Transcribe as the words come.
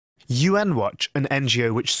UN Watch, an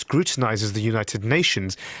NGO which scrutinizes the United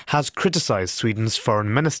Nations, has criticized Sweden's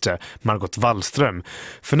Foreign Minister, Margot Wallström,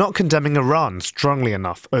 for not condemning Iran strongly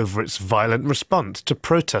enough over its violent response to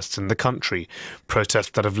protests in the country,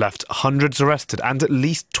 protests that have left hundreds arrested and at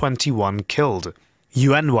least 21 killed.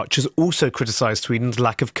 UN Watch has also criticised Sweden's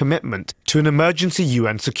lack of commitment to an emergency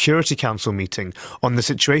UN Security Council meeting on the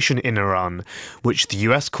situation in Iran, which the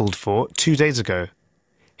US called for 2 days ago.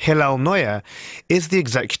 Hillel Neuer is the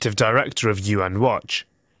executive director of UN Watch.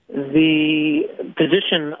 The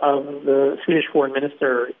position of the Swedish foreign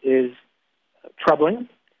minister is troubling.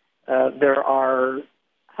 There are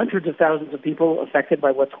hundreds of thousands of people affected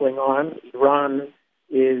by what's going on. Iran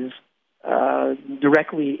is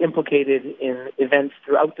directly implicated in events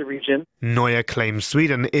throughout the region. Neuer claims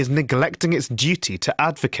Sweden is neglecting its duty to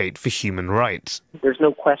advocate for human rights. There's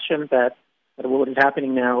no question that what is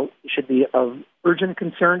happening now should be of urgent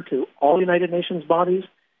concern to all United Nations bodies,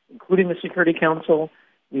 including the Security Council.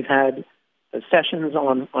 We've had sessions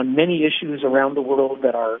on many issues around the world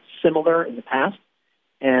that are similar in the past.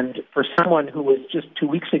 And for someone who was just 2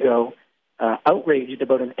 weeks ago outraged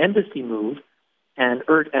about an embassy move and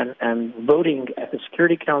voting at the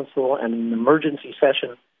Security Council and an emergency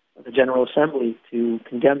session of the General Assembly to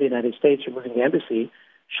condemn the United States for moving the embassy,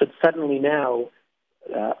 should suddenly now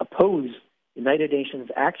oppose United Nations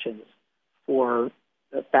actions for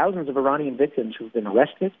thousands of Iranian victims who've been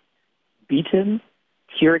arrested, beaten,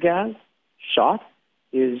 tear gas, shot,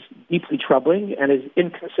 is deeply troubling and is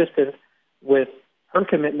inconsistent with her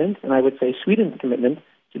commitment, and I would say Sweden's commitment,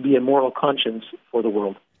 to be a moral conscience for the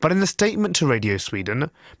world. But in a statement to Radio Sweden,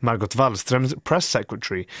 Margot Wallström's press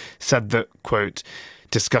secretary said that, quote,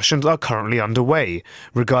 discussions are currently underway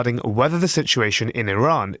regarding whether the situation in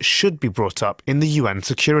Iran should be brought up in the UN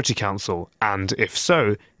Security Council, and if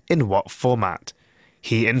so, in what format.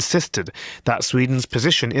 He insisted that Sweden's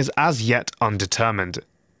position is as yet undetermined.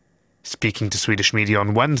 Speaking to Swedish media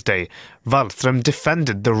on Wednesday, Wallström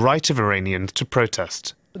defended the right of Iranians to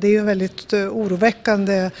protest.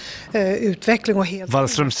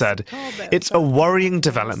 Wallström said, it's a worrying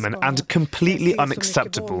development and completely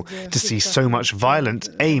unacceptable to see so much violence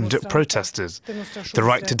aimed at protesters. The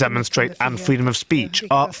right to demonstrate and freedom of speech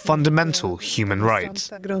are fundamental human rights.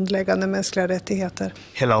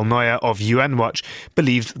 Hillel Neuer of UN Watch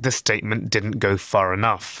believes the statement didn't go far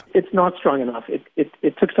enough. It's not strong enough.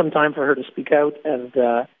 It took some time for her to speak out, and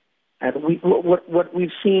what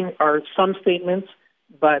we've seen are some statements,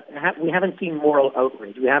 but we haven't seen moral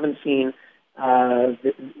outrage. We haven't seen the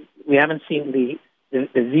vehemence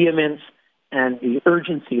and the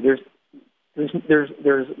urgency. There's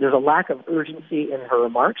a lack of urgency in her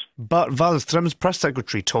remarks. But Wallström's press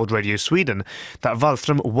secretary told Radio Sweden that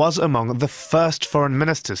Wallström was among the first foreign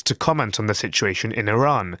ministers to comment on the situation in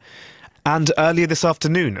Iran. And earlier this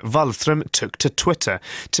afternoon, Wallström took to Twitter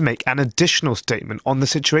to make an additional statement on the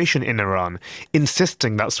situation in Iran,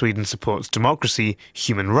 insisting that Sweden supports democracy,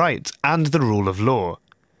 human rights and the rule of law.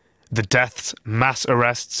 The deaths, mass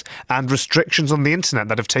arrests and restrictions on the internet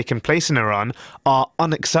that have taken place in Iran are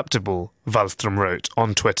unacceptable, Wallström wrote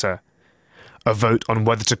on Twitter. A vote on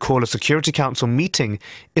whether to call a Security Council meeting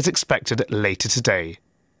is expected later today.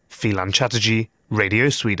 Philan Chatterjee, Radio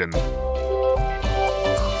Sweden.